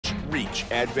reach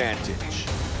advantage.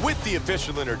 With the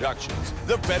official introductions,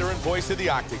 the veteran voice of the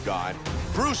Octagon,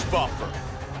 Bruce Buffer.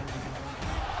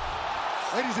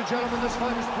 Ladies and gentlemen, this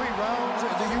fight is 3 rounds in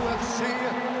the UFC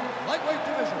lightweight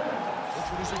division.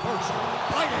 Introducing first,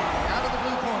 fighting out of the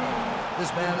blue corner.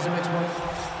 This man is a mixed martial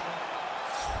artist.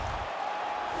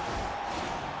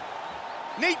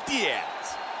 Nate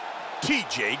Diaz,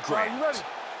 TJ Grant. You ready?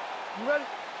 You ready?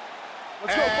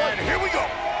 Let's go, and buddy. here we go.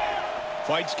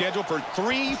 Fight scheduled for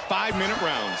 3 5-minute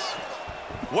rounds.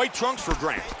 White trunks for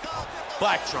Grant,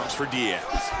 black trunks for Diaz.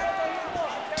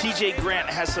 TJ Grant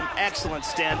has some excellent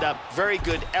stand-up, very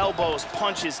good elbows,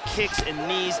 punches, kicks, and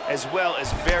knees, as well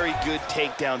as very good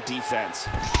takedown defense.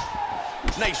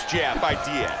 Nice jab by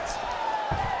Diaz.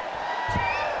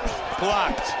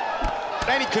 Blocked.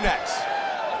 And he connects.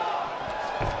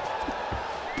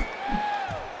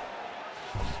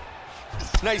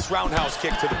 Nice roundhouse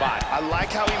kick to the body. I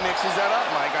like how he mixes that up,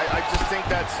 Mike. I just think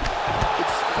there's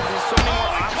so many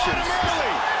more options.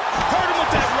 Early. Hurt him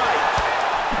with that right.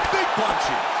 Big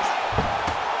punches.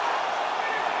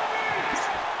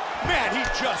 Man, he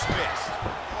just missed.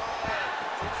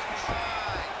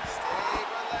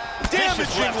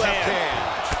 Damaging left hand.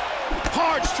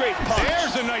 Hard straight punch.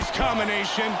 There's a nice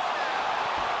combination.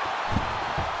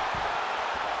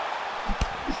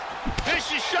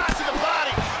 Vicious shot to the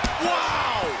body.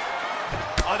 Wow!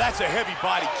 Oh, that's a heavy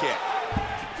body kick.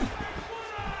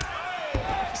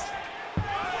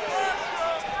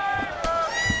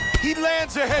 He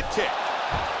lands a head kick.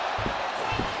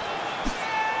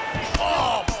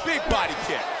 Oh, big body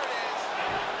kick.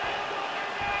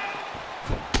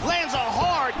 Lands a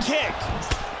hard kick.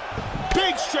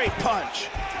 Big straight punch.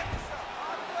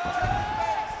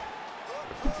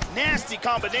 Nasty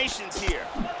combinations here.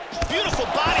 Beautiful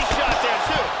body shot there,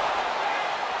 too.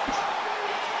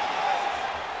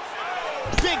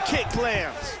 Big kick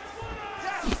lands.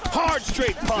 Hard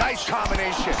straight punch. Nice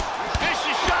combination.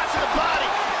 Vicious shot to the body.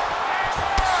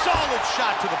 Solid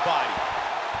shot to the body.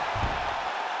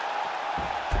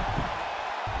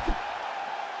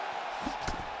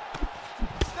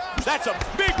 That's a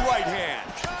big right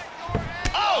hand.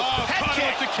 Oh, head caught him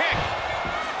kick. with the kick.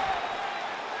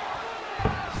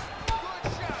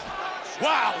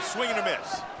 Wow, swing and a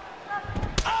miss.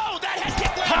 Oh, that head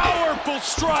kick landed. Powerful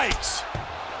strikes.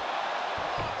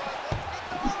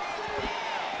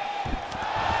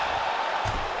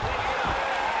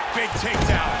 Big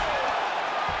takedown.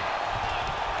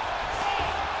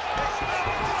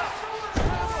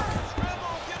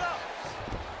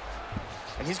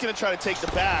 And he's going to try to take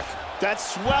the back. That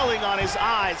swelling on his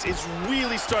eyes is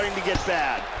really starting to get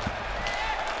bad.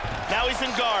 Now he's in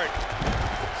guard.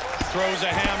 Throws a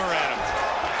hammer at him.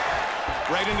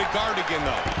 Right into guard again,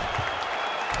 though.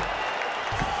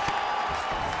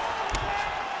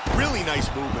 Really nice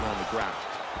movement on the ground.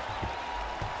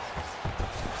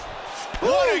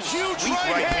 What a huge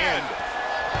right hand.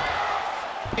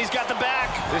 He's got the back.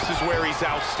 This is where he's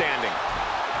outstanding.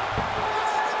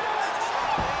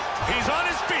 He's on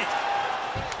his feet.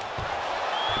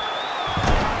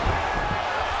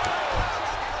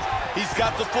 He's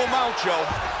got the full mount, Joe.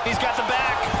 He's got the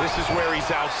back. This is where he's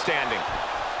outstanding.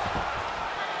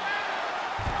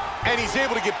 And he's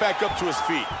able to get back up to his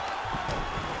feet.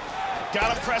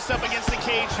 Got him pressed up against the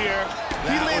cage here.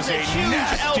 He That lands was a a huge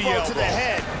nasty elbow to the elbow.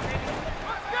 head.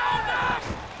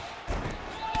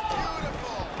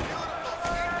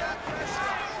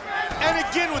 And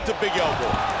again with the big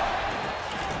elbow.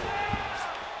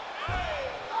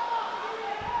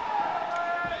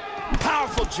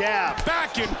 Powerful jab.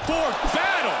 Back and forth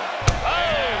battle.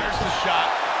 There's the shot.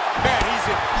 Man, he's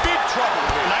in big trouble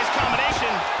here. Nice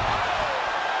combination.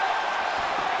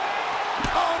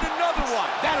 Oh, and another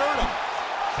one. That hurt him.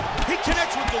 He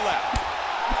connects with the left.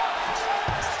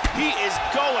 He is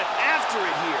going after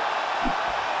it here.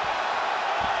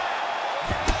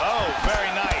 Oh,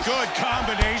 very nice. Good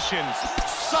combinations.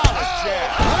 Solid jab.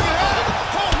 Look at that.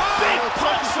 Big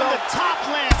punch from the top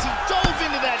lands. He dove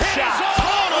into that shot.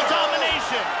 Total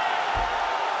domination.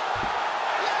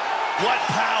 What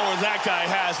power that guy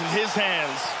has in his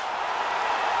hands.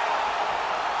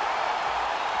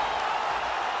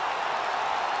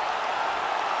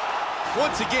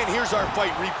 Once again, here's our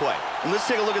fight replay. And let's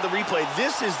take a look at the replay.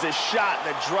 This is the shot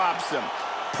that drops him.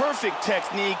 Perfect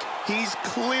technique. He's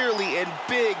clearly in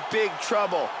big, big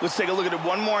trouble. Let's take a look at it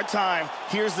one more time.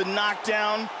 Here's the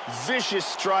knockdown. Vicious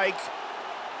strike.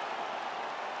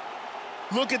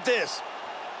 Look at this.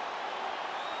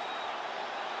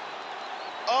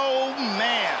 Oh,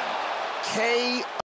 man. K.O.